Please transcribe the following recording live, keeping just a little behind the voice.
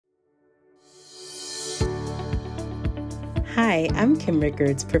Hi, I'm Kim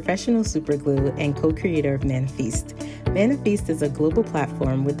Rickards, professional superglue and co-creator of Manifest. Manifest is a global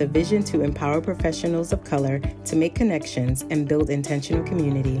platform with a vision to empower professionals of color to make connections and build intentional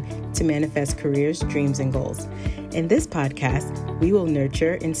community to manifest careers, dreams, and goals. In this podcast, we will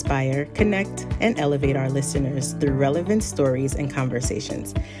nurture, inspire, connect, and elevate our listeners through relevant stories and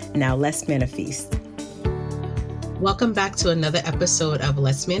conversations. Now let's manifest. Welcome back to another episode of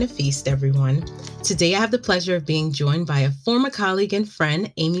Let's Manifest, everyone. Today, I have the pleasure of being joined by a former colleague and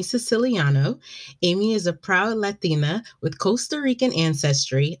friend, Amy Siciliano. Amy is a proud Latina with Costa Rican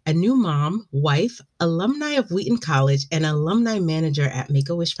ancestry, a new mom, wife, alumni of Wheaton College, and alumni manager at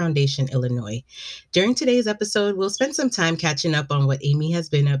Make-A-Wish Foundation, Illinois. During today's episode, we'll spend some time catching up on what Amy has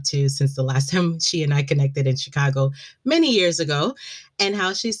been up to since the last time she and I connected in Chicago many years ago, and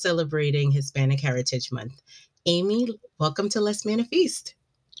how she's celebrating Hispanic Heritage Month. Amy, welcome to Let's Manifest.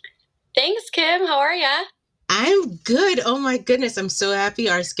 Thanks, Kim. How are ya? I'm good. Oh my goodness. I'm so happy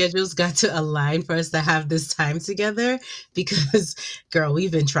our schedules got to align for us to have this time together because, girl,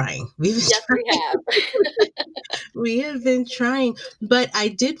 we've been trying. We have. We have been trying, but I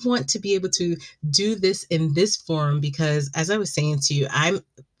did want to be able to do this in this forum because, as I was saying to you, I'm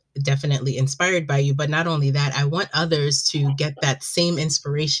definitely inspired by you, but not only that, I want others to get that same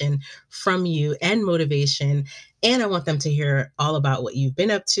inspiration from you and motivation. And I want them to hear all about what you've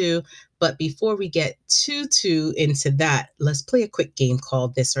been up to. But before we get too into that, let's play a quick game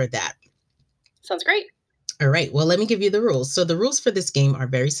called This or That. Sounds great. All right. Well, let me give you the rules. So the rules for this game are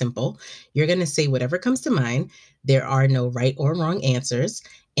very simple. You're going to say whatever comes to mind. There are no right or wrong answers.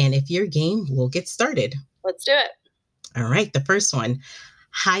 And if you're game, we'll get started. Let's do it. All right. The first one.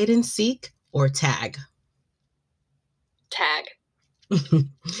 Hide and seek or tag? Tag.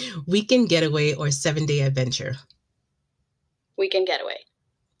 Weekend getaway or 7-day adventure? Weekend getaway.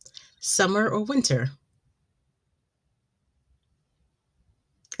 Summer or winter?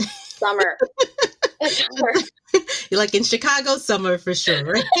 Summer. Summer. You're like in Chicago, summer for sure,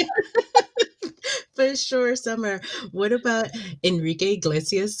 right? For sure, summer. What about Enrique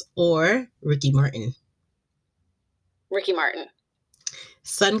Iglesias or Ricky Martin? Ricky Martin.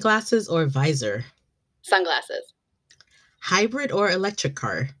 Sunglasses or visor? Sunglasses. Hybrid or electric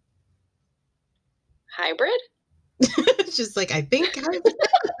car? Hybrid? Just like, I think hybrid.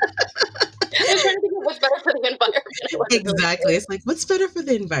 I was trying to think of what's better for the environment. Exactly. It's like, what's better for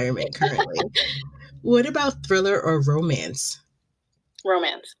the environment currently? What about thriller or romance?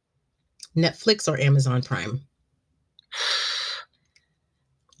 Romance. Netflix or Amazon Prime?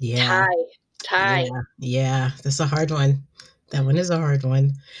 Yeah. Tie. Yeah, that's a hard one. That one is a hard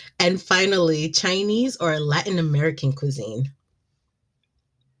one. And finally, Chinese or Latin American cuisine?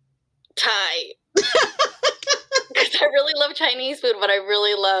 Tie. Because I really love Chinese food, but I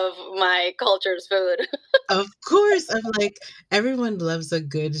really love my culture's food. Of course. I'm like, everyone loves a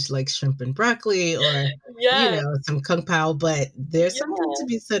good like shrimp and broccoli or, some kung pao, but there's something to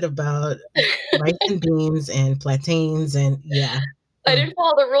be said about rice and beans and plantains and I didn't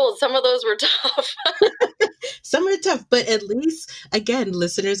follow the rules. Some of those were tough. Some are tough, but at least, again,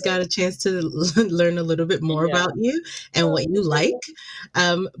 listeners got a chance to learn a little bit more about you and what you like.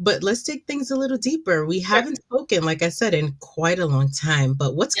 But let's take things a little deeper. We haven't spoken, like I said, in quite a long time,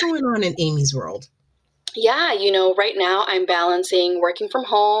 but what's going on in Amy's world? Yeah, right now I'm balancing working from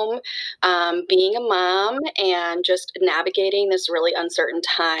home, being a mom, and just navigating this really uncertain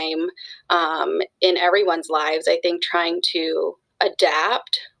time in everyone's lives. I think trying to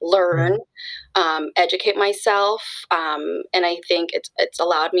adapt, learn, educate myself, and I think it's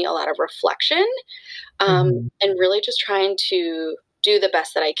allowed me a lot of reflection, and really just trying to do the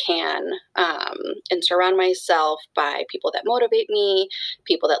best that I can and surround myself by people that motivate me,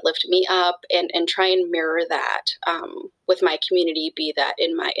 people that lift me up, and try and mirror that with my community, be that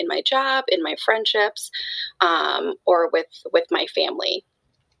in my job, in my friendships, or with my family.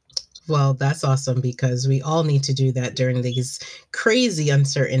 Well, that's awesome because we all need to do that during these crazy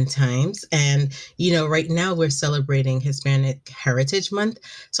uncertain times. And, right now we're celebrating Hispanic Heritage Month.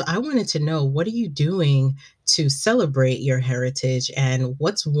 So I wanted to know, what are you doing to celebrate your heritage? And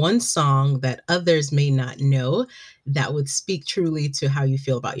what's one song that others may not know that would speak truly to how you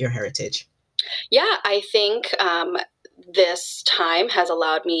feel about your heritage? Yeah, I think this time has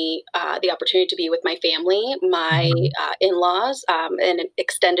allowed me the opportunity to be with my family, my in-laws, and an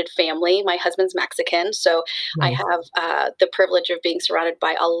extended family. My husband's Mexican, so I have the privilege of being surrounded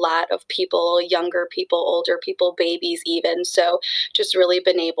by a lot of people, younger people, older people, babies even. So just really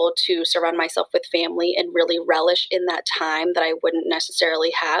been able to surround myself with family and really relish in that time that I wouldn't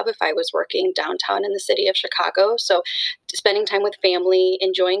necessarily have if I was working downtown in the city of Chicago. So spending time with family,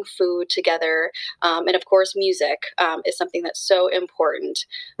 enjoying food together, and of course music is something that's so important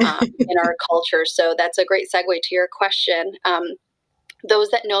in our culture. So that's a great segue to your question. Those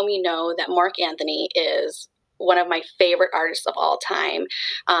that know me know that Marc Anthony is one of my favorite artists of all time.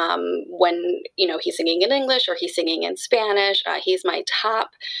 When he's singing in English or he's singing in Spanish, he's my top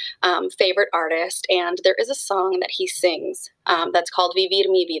favorite artist. And there is a song that he sings that's called "Vivir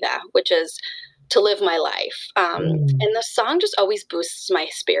Mi Vida," which is to live my life. And the song just always boosts my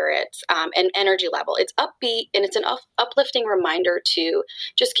spirits and energy level. It's upbeat and it's an uplifting reminder to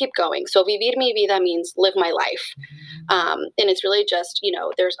just keep going. So "Vivir Mi Vida" means live my life. And it's really just,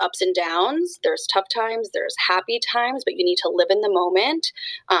 there's ups and downs, there's tough times, there's happy times, but you need to live in the moment.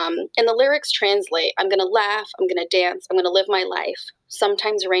 And the lyrics translate: I'm going to laugh, I'm going to dance, I'm going to live my life.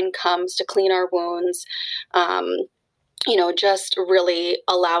 Sometimes rain comes to clean our wounds. Just really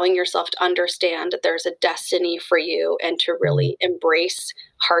allowing yourself to understand that there's a destiny for you and to really embrace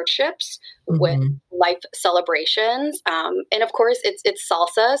hardships with life celebrations. And of course, it's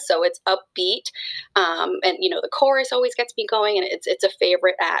salsa, so it's upbeat. And the chorus always gets me going, and it's a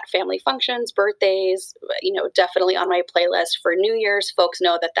favorite at family functions, birthdays. Definitely on my playlist for New Year's. Folks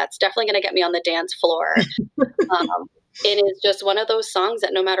know that that's definitely going to get me on the dance floor. It is just one of those songs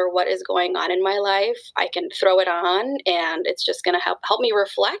that no matter what is going on in my life, I can throw it on and it's just going to help me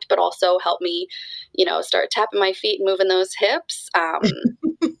reflect, but also help me, start tapping my feet and moving those hips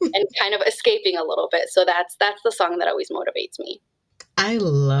and kind of escaping a little bit. So that's the song that always motivates me. I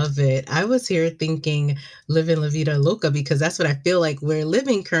love it. I was here thinking "Living La Vida Loca" because that's what I feel like we're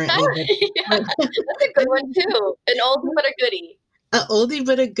living currently. Yeah, that's a good one too. An oldie but a goodie. A oldie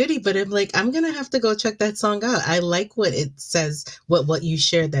but a goodie, but I'm like, I'm gonna have to go check that song out. I like what it says, what you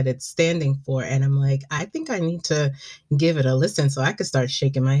shared that it's standing for, and I'm like, I think I need to give it a listen so I could start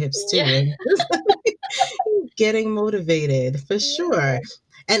shaking my hips too, and getting motivated for sure.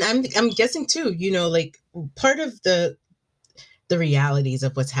 And I'm guessing too, like part of the realities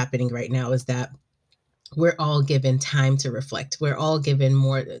of what's happening right now is that we're all given time to reflect. We're all given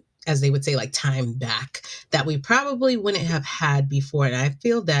more, as they would say, like time back that we probably wouldn't have had before. And I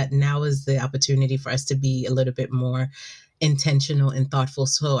feel that now is the opportunity for us to be a little bit more intentional and thoughtful.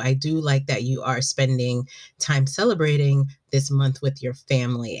 So I do like that you are spending time celebrating this month with your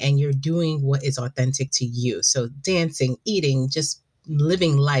family and you're doing what is authentic to you. So dancing, eating, just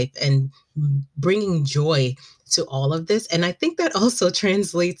living life and bringing joy to all of this. And I think that also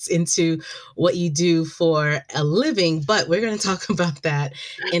translates into what you do for a living, but we're going to talk about that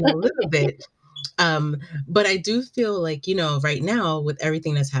in a little bit. But I do feel like, right now with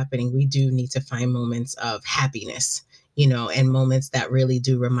everything that's happening, we do need to find moments of happiness, and moments that really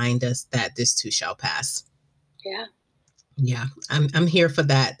do remind us that this too shall pass. Yeah. Yeah. I'm here for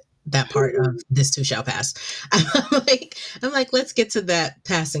that part of "this too shall pass." I'm like, let's get to that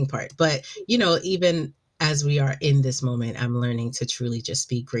passing part. But, even as we are in this moment, I'm learning to truly just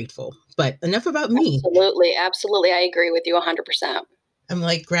be grateful. But enough about me. Absolutely. Absolutely. I agree with you 100%. I'm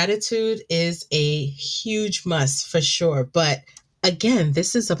like, gratitude is a huge must for sure. But again,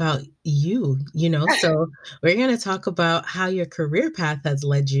 this is about you, so we're going to talk about how your career path has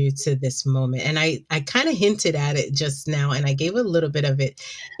led you to this moment. And I kind of hinted at it just now and I gave a little bit of it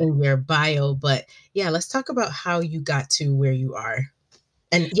in your bio, but yeah, let's talk about how you got to where you are.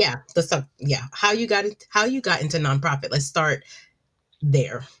 And yeah, let's talk, how you got into nonprofit. Let's start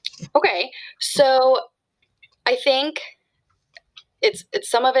there. Okay. So I think it's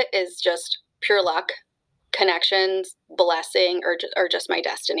some of it is just pure luck, connections, blessing, or just my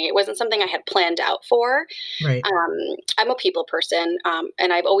destiny. It wasn't something I had planned out for. Right. I'm a people person,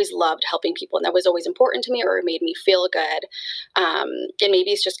 and I've always loved helping people, and that was always important to me, or it made me feel good. And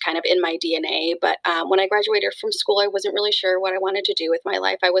maybe it's just kind of in my DNA. But when I graduated from school, I wasn't really sure what I wanted to do with my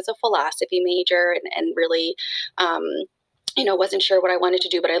life. I was a philosophy major, and really. Wasn't sure what I wanted to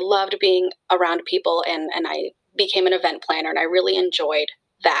do, but I loved being around people, and I became an event planner, and I really enjoyed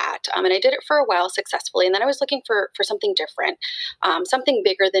that. And I did it for a while successfully. And then I was looking for something different, something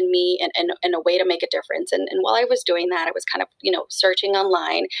bigger than me and a way to make a difference. And while I was doing that, I was kind of, searching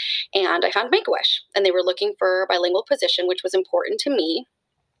online and I found Make-A-Wish and they were looking for a bilingual position, which was important to me.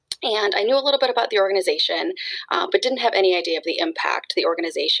 And I knew a little bit about the organization, but didn't have any idea of the impact the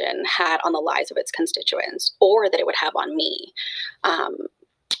organization had on the lives of its constituents or that it would have on me.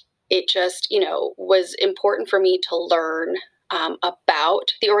 It just, was important for me to learn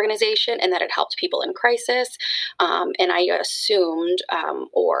about the organization and that it helped people in crisis. And I assumed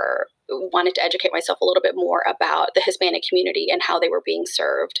or wanted to educate myself a little bit more about the Hispanic community and how they were being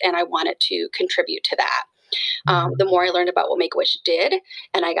served. And I wanted to contribute to that. The more I learned about what Make-A-Wish did,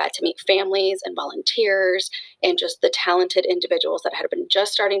 and I got to meet families and volunteers and just the talented individuals that had been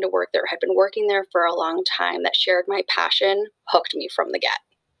just starting to work there, had been working there for a long time, that shared my passion, hooked me from the get.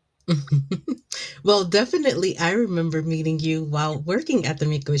 Well, definitely. I remember meeting you while working at the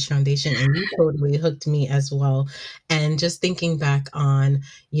Make-A-Wish Foundation, and you totally hooked me as well. And just thinking back on,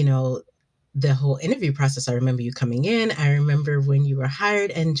 you know, the whole interview process, I remember you coming in. I remember when you were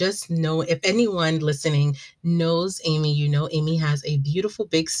hired, and just know if anyone listening knows Amy, you know, Amy has a beautiful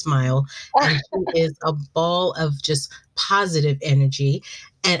big smile and she is a ball of just positive energy.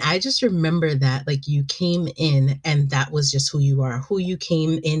 And I just remember that, like, you came in and that was just who you are. Who you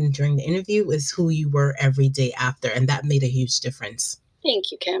came in during the interview is who you were every day after. And that made a huge difference.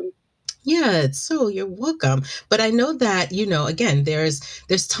 Thank you, Kim. Yeah, so you're welcome. But I know that, you know, again, there's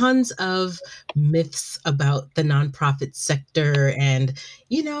tons of myths about the nonprofit sector, and,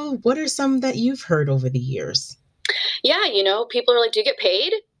 you know, what are some that you've heard over the years? Yeah, people are like, "Do you get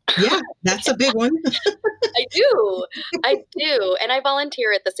paid?" Yeah, that's a big one. I do. I do. And I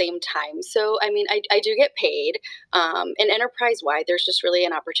volunteer at the same time. So, I mean, I do get paid. And enterprise wide, there's just really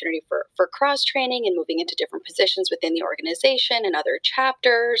an opportunity for cross training and moving into different positions within the organization and other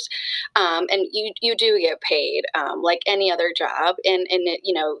chapters. And you do get paid like any other job. And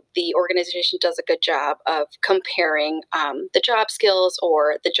the organization does a good job of comparing the job skills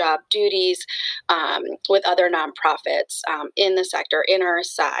or the job duties with other nonprofits in the sector in our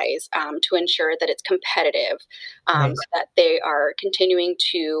size to ensure that it's competitive, Right. so that they are continuing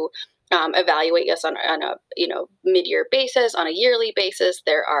to evaluate us on a mid-year basis, on a yearly basis.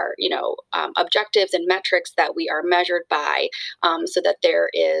 There are objectives and metrics that we are measured by, so that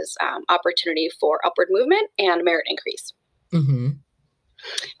there is opportunity for upward movement and merit increase. Hmm.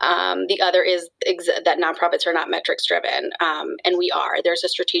 The other is that nonprofits are not metrics driven, and we are. There's a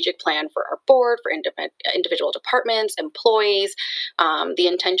strategic plan for our board, for individual departments, employees. The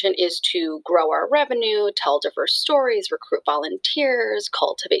intention is to grow our revenue, tell diverse stories, recruit volunteers,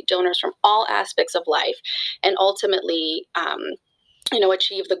 cultivate donors from all aspects of life, and ultimately,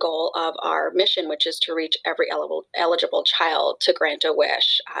 achieve the goal of our mission, which is to reach every eligible child, to grant a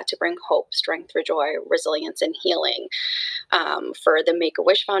wish, to bring hope, strength, joy, resilience, and healing for the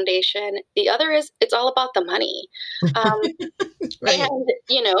Make-A-Wish Foundation. The other is it's all about the money. Um, Right. and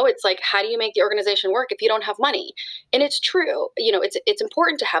it's like, how do you make the organization work if you don't have money? And it's true. It's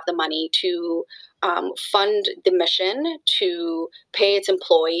important to have the money to fund the mission, to pay its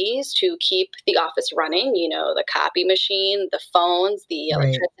employees, to keep the office running. The copy machine, the phones, the Right.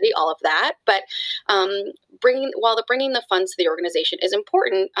 electricity, all of that. But um, bringing the funds to the organization is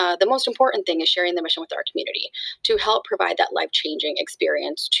important. The most important thing is sharing the mission with our community to help provide that life changing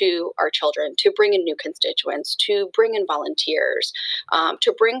experience to our children, to bring in new constituents, to bring in volunteers,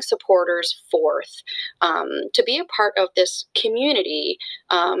 to bring supporters forth, to be a part of this community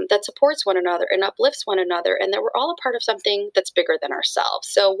that supports one another and uplifts one another, and that we're all a part of something that's bigger than ourselves.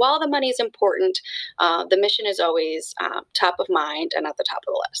 So while the money is important, the mission is always top of mind and at the top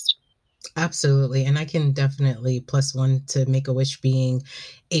of the list. Absolutely. And I can definitely plus one to Make-A-Wish being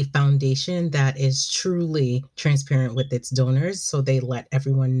a foundation that is truly transparent with its donors. So they let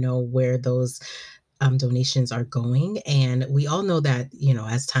everyone know where those donations are going. And we all know that, you know,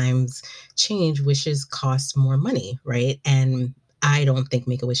 as times change, wishes cost more money, right? And I don't think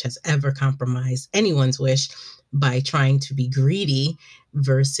Make-A-Wish has ever compromised anyone's wish by trying to be greedy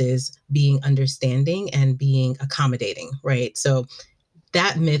versus being understanding and being accommodating, right? So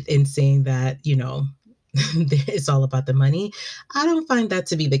that myth in saying that, you know, it's all about the money, I don't find that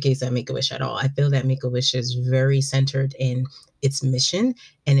to be the case at Make-A-Wish at all. I feel that Make-A-Wish is very centered in its mission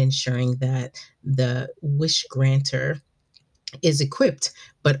and ensuring that the wish granter is equipped,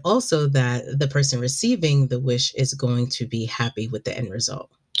 but also that the person receiving the wish is going to be happy with the end result.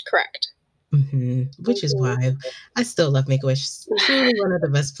 Correct. Which is why I still love Make-A-Wish. It's truly one of the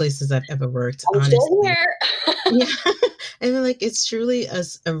best places I've ever worked, I'm still honestly. here. Yeah. And then, like, it's truly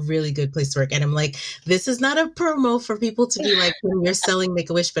a really good place to work. And I'm like, this is not a promo for people to be like, when you're selling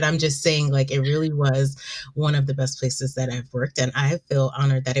Make-A-Wish, but I'm just saying, like, it really was one of the best places that I've worked. And I feel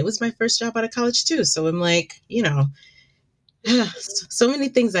honored that it was my first job out of college, too. So I'm like, you know, so many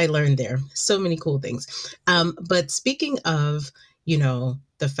things I learned there, so many cool things. But speaking of, you know,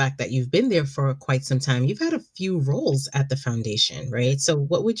 the fact that you've been there for quite some time, you've had a few roles at the foundation, right? So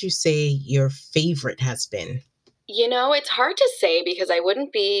what would you say your favorite has been? It's hard to say because I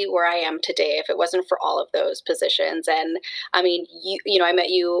wouldn't be where I am today if it wasn't for all of those positions. And I mean, I met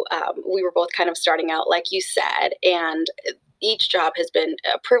you. We were both kind of starting out, like you said, and each job has been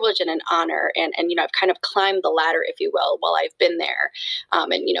a privilege and an honor. And I've kind of climbed the ladder, if you will, while I've been there,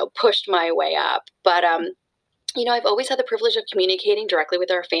 and pushed my way up. But I've always had the privilege of communicating directly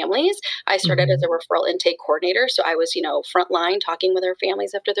with our families. I started as a Mhm. referral intake coordinator. So I was, frontline talking with our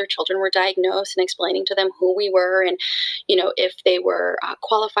families after their children were diagnosed and explaining to them who we were and, if they were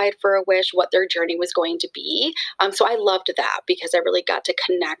qualified for a wish, what their journey was going to be. So I loved that because I really got to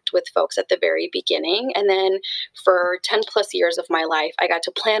connect with folks at the very beginning. And then for 10 plus years of my life, I got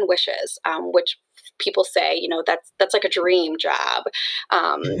to plan wishes, which people say, that's like a dream job.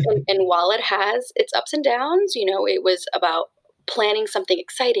 And while it has its ups and downs, it was about planning something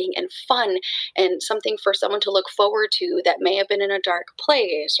exciting and fun and something for someone to look forward to that may have been in a dark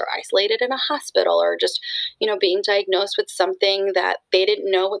place or isolated in a hospital or just, being diagnosed with something that they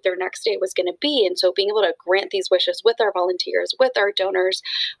didn't know what their next day was going to be. And so being able to grant these wishes with our volunteers, with our donors,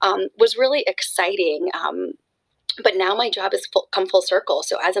 was really exciting. But now my job has come full circle.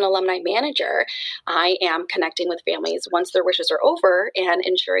 So as an alumni manager, I am connecting with families once their wishes are over and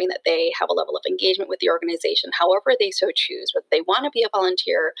ensuring that they have a level of engagement with the organization, however they so choose, whether they want to be a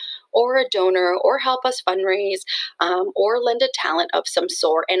volunteer or a donor or help us fundraise, or lend a talent of some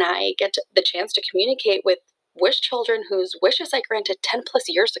sort. And I get the chance to communicate with wish children whose wishes I granted 10 plus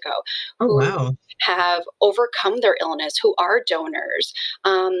years ago, Oh, who wow. have overcome their illness, who are donors,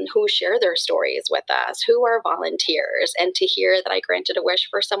 who share their stories with us, who are volunteers, and to hear that I granted a wish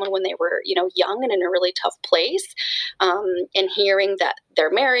for someone when they were, young and in a really tough place, and hearing that they're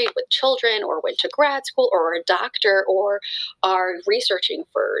married with children or went to grad school or are a doctor or are researching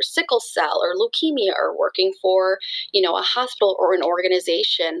for sickle cell or leukemia or working for, a hospital or an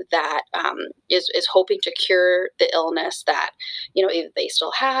organization that is hoping to cure the illness that, either they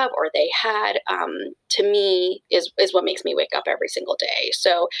still have or they had, to me is what makes me wake up every single day.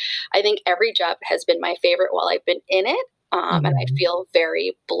 So I think every job has been my favorite while I've been in it. And I Mhm. feel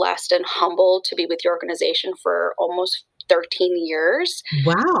very blessed and humbled to be with your organization for almost 13 years.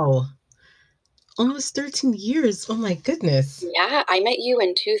 Wow. Almost 13 years. Oh my goodness. Yeah, I met you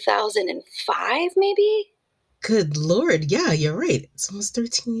in 2005, maybe? Good Lord. Yeah, you're right. It's almost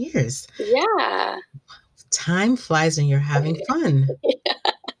 13 years. Yeah. Time flies when you're having fun.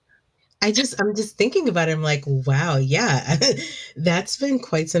 I'm just thinking about it. I'm like, wow, yeah, that's been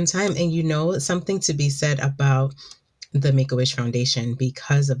quite some time. And something to be said about the Make a Wish Foundation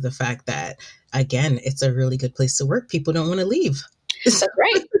because of the fact that, again, it's a really good place to work. People don't want to leave. That's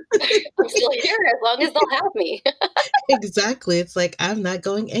right. I'm still here as long as they'll have me. Exactly. It's like I'm not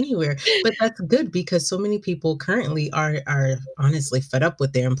going anywhere. But that's good because so many people currently are honestly fed up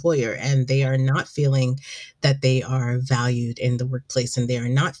with their employer and they are not feeling that they are valued in the workplace and they are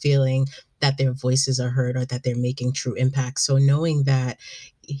not feeling that their voices are heard or that they're making true impact. So knowing that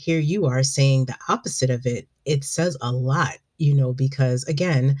here you are saying the opposite of it, it says a lot, because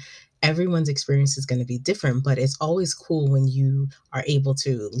again, everyone's experience is going to be different, but it's always cool when you are able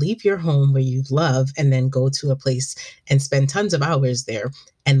to leave your home where you love and then go to a place and spend tons of hours there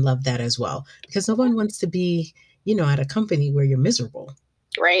and love that as well. Because no one wants to be, at a company where you're miserable.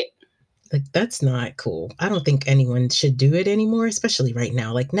 Right. Like that's not cool. I don't think anyone should do it anymore, especially right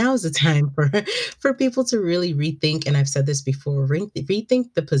now. Like now is the time for for people to really rethink, and I've said this before,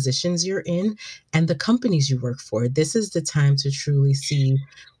 rethink the positions you're in and the companies you work for. This is the time to truly see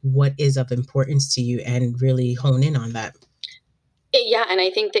what is of importance to you and really hone in on that. Yeah, and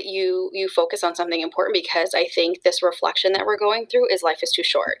I think that you focus on something important because I think this reflection that we're going through is life is too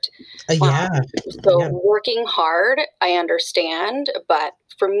short. Yeah. So Yeah. working hard, I understand, but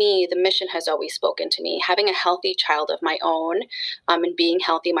for me, the mission has always spoken to me. Having a healthy child of my own, and being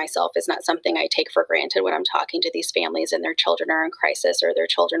healthy myself is not something I take for granted when I'm talking to these families and their children are in crisis or their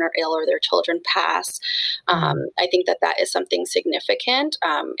children are ill or their children pass. Mm. I think that that is something significant.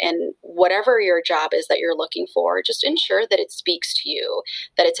 And whatever your job is that you're looking for, just ensure that it speaks to you,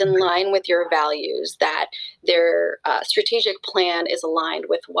 that it's in line with your values, that their strategic plan is aligned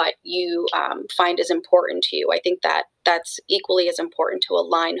with what you find is important to you. I think that that's equally as important to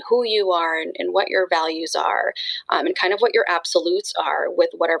align who you are and what your values are, and kind of what your absolutes are with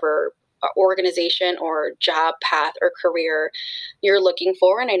whatever organization or job path or career you're looking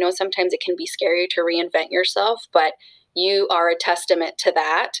for. And I know sometimes it can be scary to reinvent yourself, but you are a testament to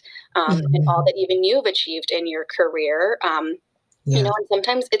that, and all Mhm. that even you've achieved in your career. Yeah. And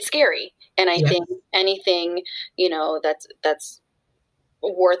sometimes it's scary. And I Yep. think anything, that's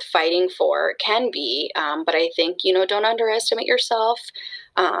worth fighting for can be. But I think, don't underestimate yourself,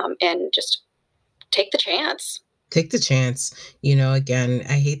 and just take the chance. Take the chance. Again,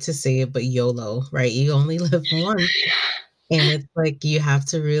 I hate to say it, but YOLO, right? You only live once. And it's like you have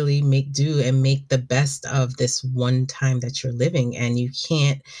to really make do and make the best of this one time that you're living. And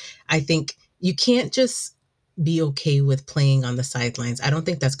I think you can't just be okay with playing on the sidelines. I don't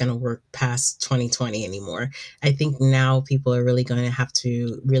think that's going to work past 2020 anymore. I think now people are really going to have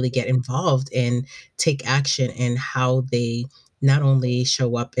to really get involved and take action in how they not only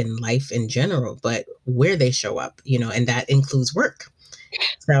show up in life in general, but where they show up, and that includes work.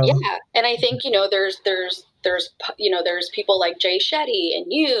 So, Yeah, and I think there's people like Jay Shetty and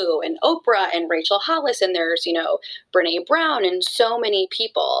you and Oprah and Rachel Hollis, and there's Brene Brown and so many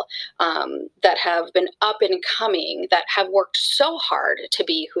people that have been up and coming, that have worked so hard to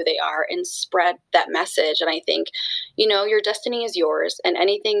be who they are and spread that message. And I think your destiny is yours, and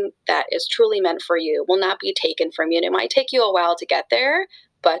anything that is truly meant for you will not be taken from you. And it might take you a while to get there,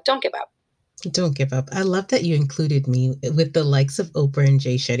 but don't give up. don't give up. I love that you included me with the likes of Oprah and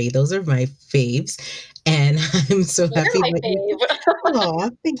Jay Shetty. Those are my faves. And I'm so You're happy my that you fave.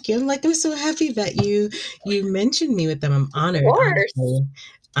 Oh, thank you. I'm so happy that you mentioned me with them. I'm Of honored, course. honestly.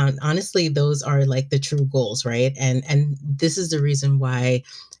 Honestly, those are like the true goals, right? And this is the reason why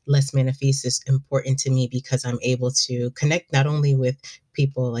Less Manifest is important to me, because I'm able to connect not only with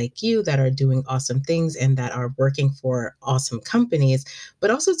people like you that are doing awesome things and that are working for awesome companies, but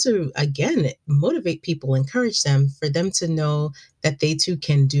also to, again, motivate people, encourage them, for them to know that they too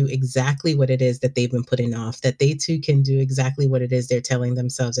can do exactly what it is that they've been putting off, that they too can do exactly what it is they're telling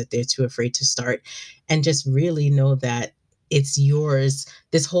themselves that they're too afraid to start, and just really know that it's yours.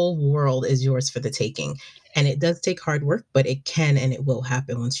 This whole world is yours for the taking. And it does take hard work, but it can and it will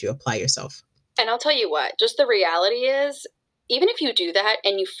happen once you apply yourself. And I'll tell you what, just the reality is, even if you do that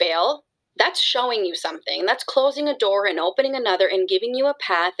and you fail, that's showing you something. That's closing a door and opening another and giving you a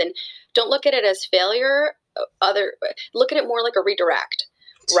path. And don't look at it as failure. Look at it more like a redirect,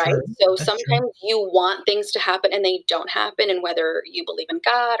 right? True. So That's true. sometimes you want things to happen and they don't happen. And whether you believe in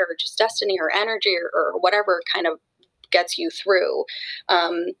God or just destiny or energy or whatever kind of gets you through,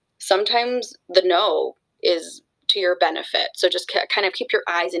 um, sometimes the no is to your benefit. So just kind of keep your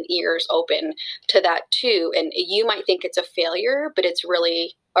eyes and ears open to that too. And you might think it's a failure, but it's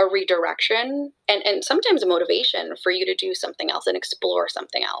really a redirection and sometimes a motivation for you to do something else and explore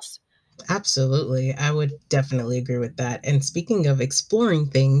something else. Absolutely. I would definitely agree with that. And speaking of exploring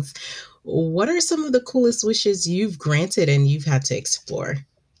things, what are some of the coolest wishes you've granted and you've had to explore?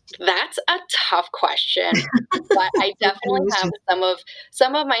 That's a tough question, but I So many definitely have wishes.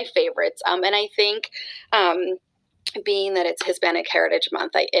 some of my favorites. And I think um, being that it's Hispanic Heritage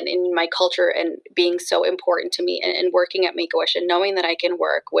Month, and in my culture and being so important to me, and working at Make a Wish and knowing that I can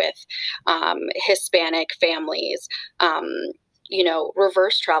work with Hispanic families.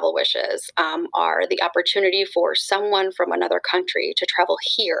 Reverse travel wishes are the opportunity for someone from another country to travel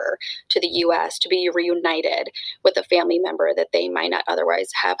here to the US to be reunited with a family member that they might not otherwise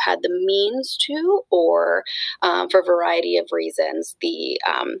have had the means to, or for a variety of reasons, the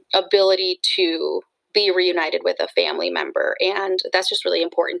ability to be reunited with a family member. And that's just really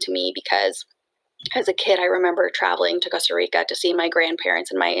important to me because as a kid, I remember traveling to Costa Rica to see my grandparents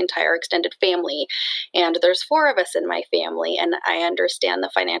and my entire extended family. And there's four of us in my family, and I understand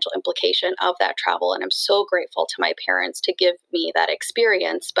the financial implication of that travel. And I'm so grateful to my parents to give me that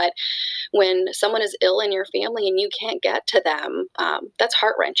experience. But when someone is ill in your family and you can't get to them, that's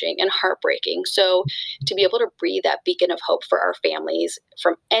heart wrenching and heartbreaking. So, to be able to breathe that beacon of hope for our families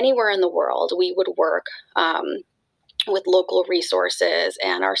from anywhere in the world, we would work. With local resources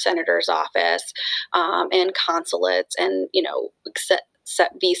and our senator's office and consulates, and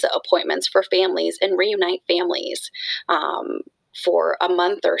set visa appointments for families and reunite families for a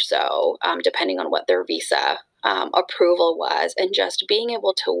month or so, depending on what their visa approval was, and just being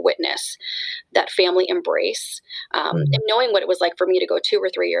able to witness that family embrace, Mm. and knowing what it was like for me to go 2 or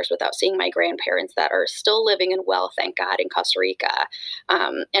 3 years without seeing my grandparents that are still living and well, thank God, in Costa Rica,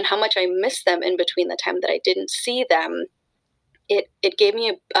 and how much I miss them in between the time that I didn't see them. It gave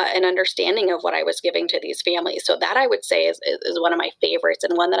me an understanding of what I was giving to these families. So that I would say is one of my favorites,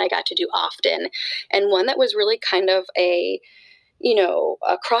 and one that I got to do often, and one that was really kind of a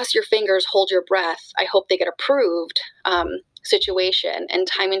cross your fingers, hold your breath, I hope they get approved situation. And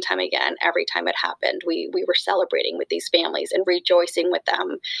time again, every time it happened, we were celebrating with these families and rejoicing with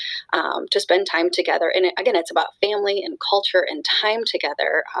them to spend time together. And again, it's about family and culture and time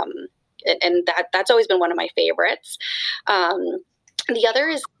together. And that's always been one of my favorites. Um, the other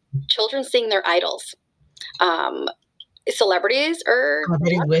is children seeing their idols. Um, Celebrities are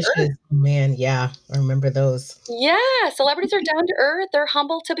Celebrity down to earth. wishes. Man, yeah, I remember those. Yeah, celebrities are down to earth. They're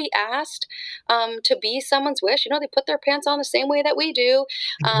humble to be asked to be someone's wish. They put their pants on the same way that we do.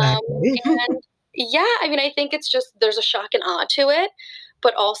 Exactly. And yeah, I mean, I think it's just there's a shock and awe to it,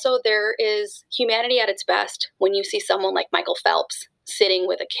 but also there is humanity at its best when you see someone like Michael Phelps sitting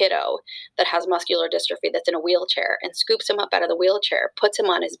with a kiddo that has muscular dystrophy that's in a wheelchair and scoops him up out of the wheelchair, puts him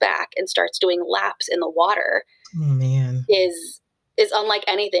on his back, and starts doing laps in the water Oh man. is unlike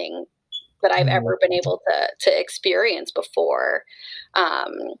anything that I've ever been able to experience before.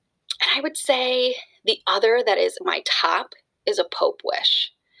 And I would say the other that is my top is a Pope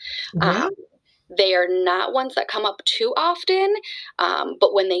wish. Yeah. They are not ones that come up too often,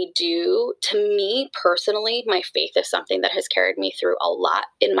 but when they do, to me personally, my faith is something that has carried me through a lot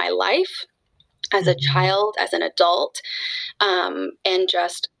in my life as a child, as an adult, and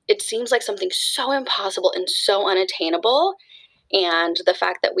just it seems like something so impossible and so unattainable. And the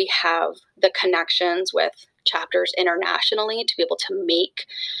fact that we have the connections with chapters internationally to be able to make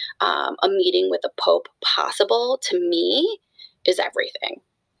a meeting with the Pope possible, to me, is everything.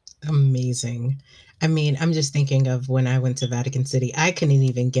 Amazing. I mean, I'm just thinking of when I went to Vatican City, I couldn't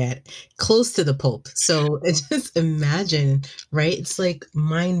even get close to the Pope. So just imagine, right? It's like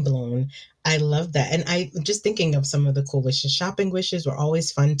mind blown. I love that. And I just thinking of some of the cool wishes. Shopping wishes were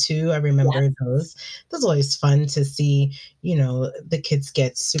always fun too. I remember Yes. those. Those were always fun to see, the kids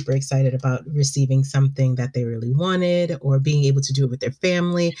get super excited about receiving something that they really wanted or being able to do it with their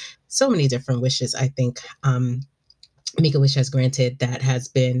family. So many different wishes, I think. Make-A-Wish has granted that has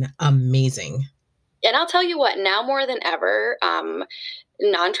been amazing. And I'll tell you what, now more than ever,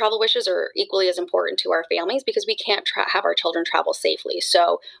 non-travel wishes are equally as important to our families because we can't have our children travel safely.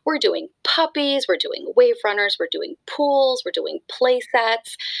 So we're doing puppies, we're doing wave runners, we're doing pools, we're doing play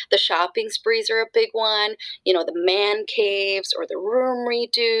sets. The shopping sprees are a big one. The man caves or the room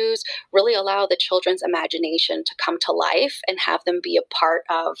redos really allow the children's imagination to come to life and have them be a part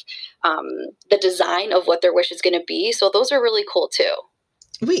of the design of what their wish is going to be. So those are really cool too.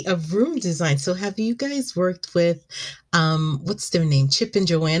 Wait, a room design. So have you guys worked with, what's their name, Chip and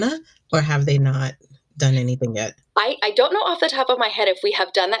Joanna, or have they not done anything yet? I don't know off the top of my head if we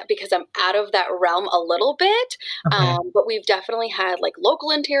have done that because I'm out of that realm a little bit. Okay. But we've definitely had like local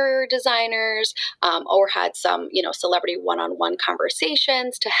interior designers or had some, celebrity one-on-one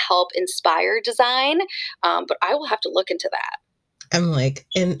conversations to help inspire design. But I will have to look into that. I'm like,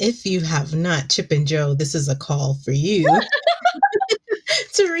 and if you have not, Chip and Joe, this is a call for you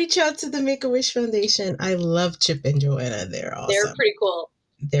to reach out to the Make-A-Wish Foundation. I love Chip and Joanna. They're They're awesome. pretty cool.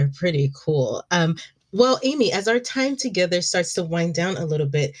 They're pretty cool. Well, Amy, as our time together starts to wind down a little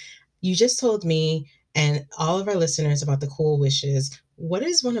bit, you just told me and all of our listeners about the cool wishes. What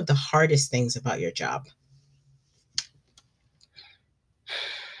is one of the hardest things about your job?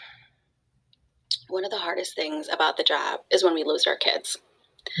 One of the hardest things about the job is when we lose our kids.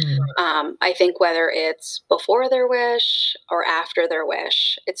 Mm. I think whether it's before their wish or after their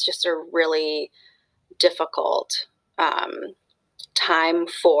wish, it's just a really difficult time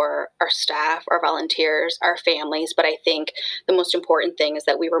for our staff, our volunteers, our families. But I think the most important thing is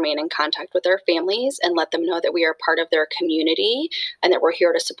that we remain in contact with our families and let them know that we are part of their community and that we're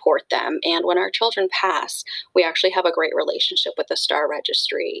here to support them. And when our children pass, we actually have a great relationship with the Star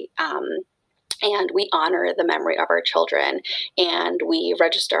Registry. And we honor the memory of our children and we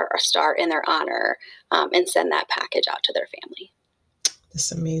register a star in their honor and send that package out to their family.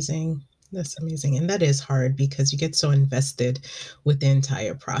 That's amazing. That's amazing. And that is hard because you get so invested with the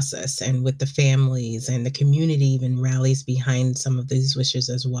entire process and with the families and the community even rallies behind some of these wishes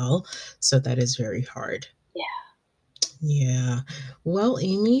as well. So that is very hard. Yeah. Yeah. Well,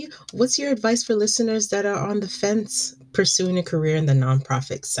 Amy, what's your advice for listeners that are on the fence pursuing a career in the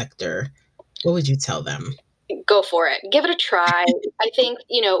nonprofit sector? What would you tell them? Go for it. Give it a try. I think,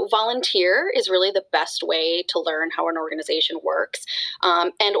 volunteer is really the best way to learn how an organization works.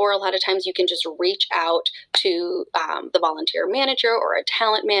 Or a lot of times you can just reach out to the volunteer manager or a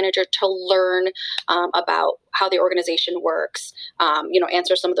talent manager to learn about how the organization works,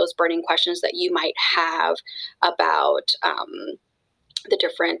 answer some of those burning questions that you might have about the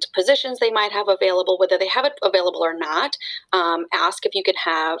different positions they might have available, whether they have it available or not. Ask if you could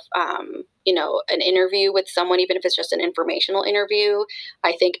have, an interview with someone, even if it's just an informational interview.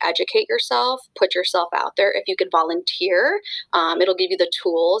 I think educate yourself, put yourself out there. If you could volunteer, it'll give you the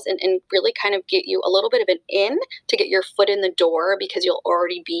tools and really kind of get you a little bit of an in to get your foot in the door because you'll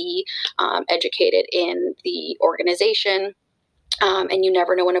already be educated in the organization. And you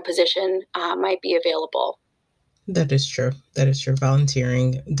never know when a position might be available. That is true. That is true.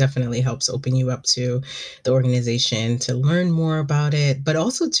 Volunteering definitely helps open you up to the organization to learn more about it, but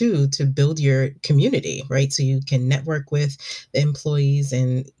also to build your community, right? So you can network with the employees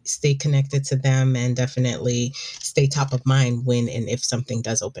and stay connected to them and definitely stay top of mind when and if something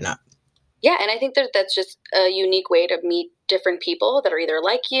does open up. Yeah, and I think that's just a unique way to meet different people that are either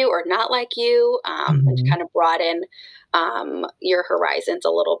like you or not like you, and to Mhm. kind of broaden your horizons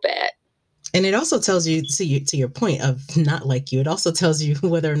a little bit. And it also tells you, to your point of not like you, it also tells you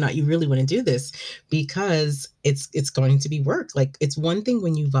whether or not you really want to do this, because it's going to be work. Like, it's one thing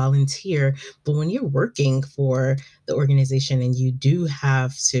when you volunteer, but when you're working for the organization and you do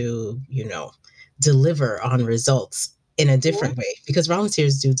have to, deliver on results in a different way, because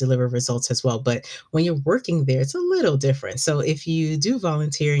volunteers do deliver results as well. But when you're working there, it's a little different. So if you do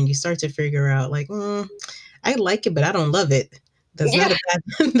volunteer and you start to figure out like, I like it, but I don't love it, that's not a bad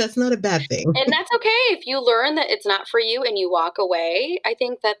that's not a bad thing. And that's okay. If you learn that it's not for you and you walk away, I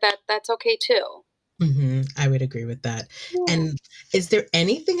think that's okay too. Mm-hmm. I would agree with that. Yeah. And is there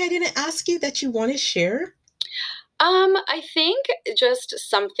anything I didn't ask you that you want to share? I think just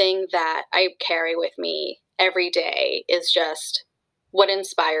something that I carry with me every day is just what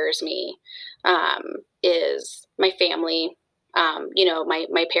inspires me, is my family.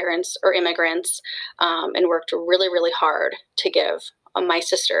 My parents are immigrants, and worked really, really hard to give my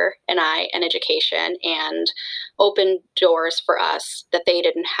sister and I an education and open doors for us that they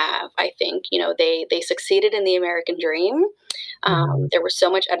didn't have. I think, they succeeded in the American dream. There was so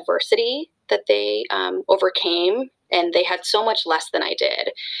much adversity that they overcame, and they had so much less than I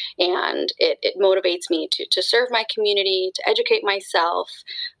did. And it motivates me to serve my community, to educate myself,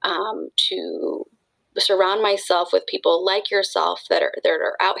 to surround myself with people like yourself that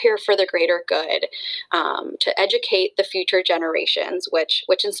are out here for the greater good, to educate the future generations, which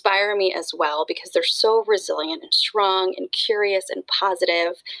inspire me as well, because they're so resilient and strong and curious and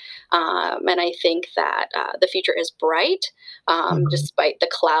positive. And I think that the future is bright, despite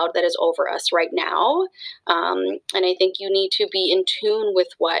the cloud that is over us right now. And I think you need to be in tune with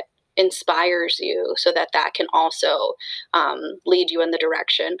what inspires you, so that can also lead you in the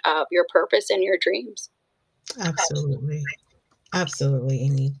direction of your purpose and your dreams. Absolutely,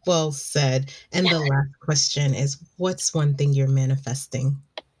 Amy. Well said. And the last question is, what's one thing you're manifesting?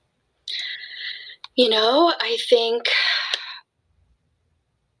 I think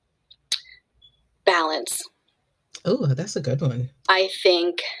balance. Oh, that's a good one. I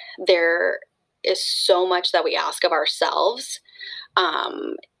think there is so much that we ask of ourselves,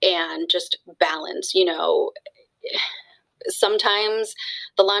 and just balance. Sometimes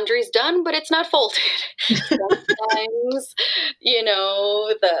the laundry's done, but it's not folded. Sometimes,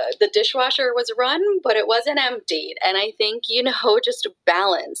 the dishwasher was run, but it wasn't emptied. And I think, just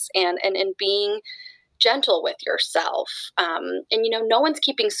balance and being gentle with yourself. And, no one's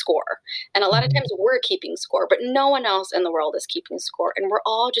keeping score. And a lot of times we're keeping score, but no one else in the world is keeping score. And we're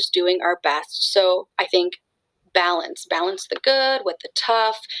all just doing our best. So I think balance the good with the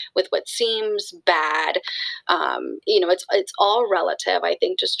tough, with what seems bad. It's all relative. I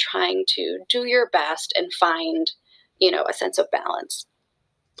think just trying to do your best and find, a sense of balance.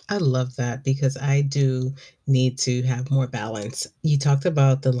 I love that, because I do need to have more balance. You talked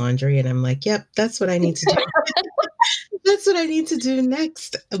about the laundry and I'm like, yep, that's what I need to do. That's what I need to do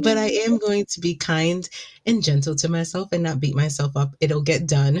next. But I am going to be kind and gentle to myself and not beat myself up. It'll get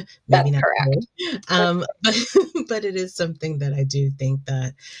done. Maybe That's not. But it is something that I do think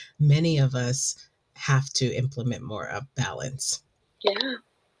that many of us have to implement more of balance.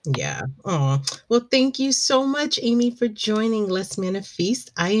 Yeah. Oh, well, thank you so much, Amy, for joining Let's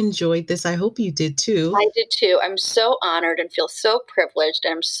Manifest. I enjoyed this. I hope you did too. I did too. I'm so honored and feel so privileged.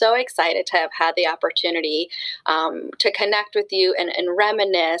 And I'm so excited to have had the opportunity to connect with you and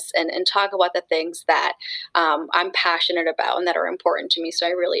reminisce and talk about the things that I'm passionate about and that are important to me. So I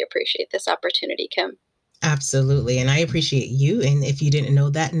really appreciate this opportunity, Kim. Absolutely. And I appreciate you. And if you didn't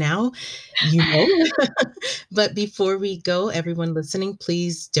know that now, you know. But before we go, everyone listening,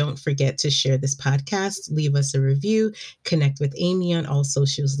 please don't forget to share this podcast, leave us a review, connect with Amy on all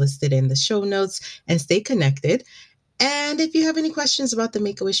socials listed in the show notes, and stay connected. And if you have any questions about the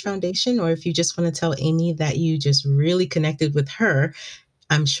Make-A-Wish Foundation, or if you just want to tell Amy that you just really connected with her,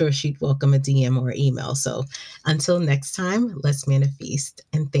 I'm sure she'd welcome a DM or email. So until next time, let's manifest.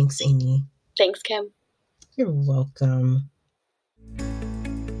 And thanks, Amy. Thanks, Kim. You're welcome.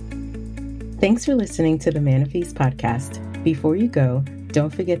 Thanks for listening to the Manifest podcast. Before you go, don't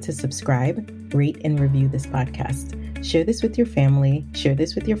forget to subscribe, rate, and review this podcast. Share this with your family, share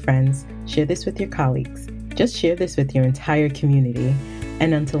this with your friends, share this with your colleagues. Just share this with your entire community.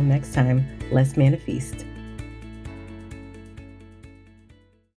 And until next time, let's manifest.